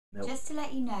Nope. Just to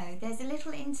let you know, there's a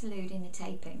little interlude in the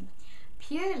taping,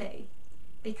 purely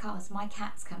because my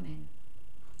cat's come in.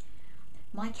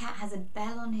 My cat has a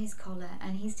bell on his collar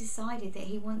and he's decided that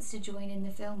he wants to join in the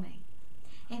filming.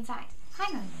 In fact,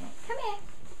 hang on a minute, come here.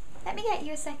 Let me get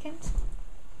you a second.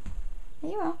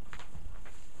 There you are.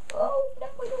 Oh, no,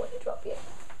 I don't want to drop you.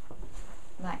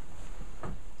 Right.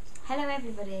 Hello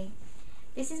everybody.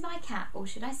 This is my cat, or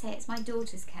should I say it's my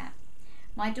daughter's cat.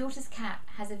 My daughter's cat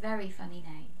has a very funny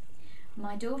name.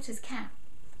 My daughter's cat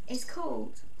is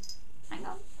called, hang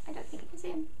on, I don't think you can see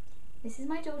him. This is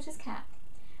my daughter's cat.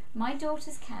 My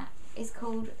daughter's cat is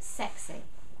called Sexy.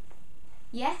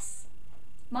 Yes,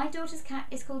 my daughter's cat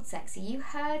is called Sexy. You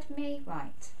heard me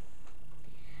right.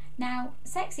 Now,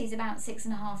 Sexy is about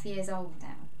 6.5 years old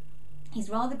now. He's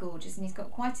rather gorgeous and he's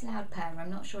got quite a loud purr.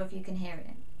 I'm not sure if you can hear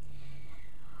it.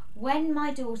 When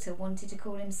my daughter wanted to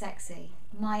call him Sexy,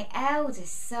 my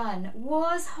eldest son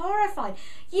was horrified.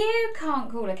 You can't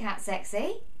call a cat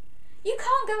sexy. You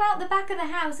can't go out the back of the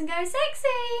house and go, Sexy,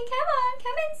 come on,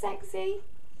 come in, Sexy.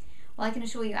 Well, I can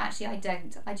assure you, actually, I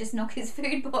don't. I just knock his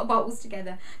food bowls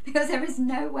together because there is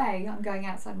no way I'm going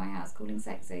outside my house calling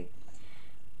Sexy.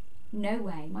 No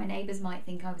way. My neighbours might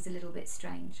think I was a little bit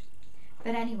strange.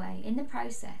 But anyway, in the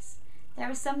process, there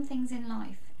are some things in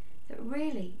life that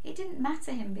really, it didn't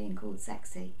matter him being called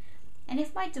Sexy. And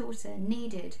if my daughter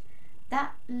needed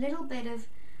that little bit of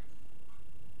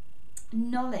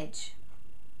knowledge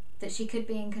that she could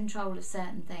be in control of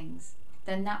certain things,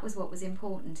 then that was what was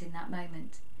important in that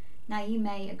moment. Now you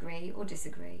may agree or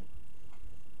disagree.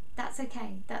 That's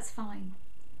okay, that's fine.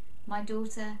 My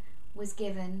daughter was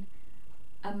given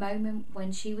a moment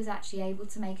when she was actually able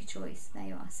to make a choice. There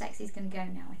you are. Sexy's going to go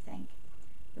now, I think.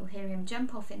 You'll hear him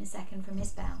jump off in a second from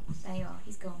his bell. There you are,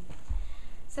 he's gone.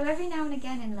 So every now and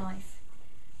again in life,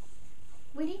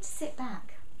 we need to sit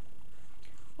back.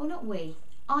 Well, not we.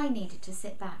 I needed to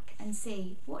sit back and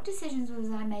see what decisions was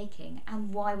I making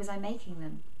and why was I making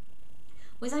them.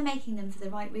 Was I making them for the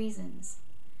right reasons?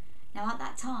 Now at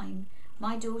that time,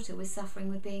 my daughter was suffering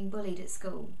with being bullied at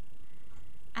school.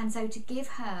 And so to give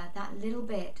her that little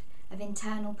bit of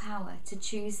internal power to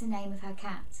choose the name of her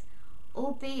cat,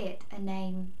 albeit a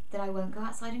name that I won't go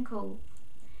outside and call,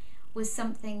 was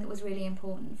something that was really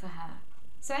important for her.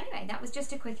 So anyway, that was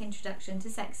just a quick introduction to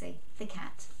Sexy, the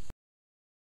cat.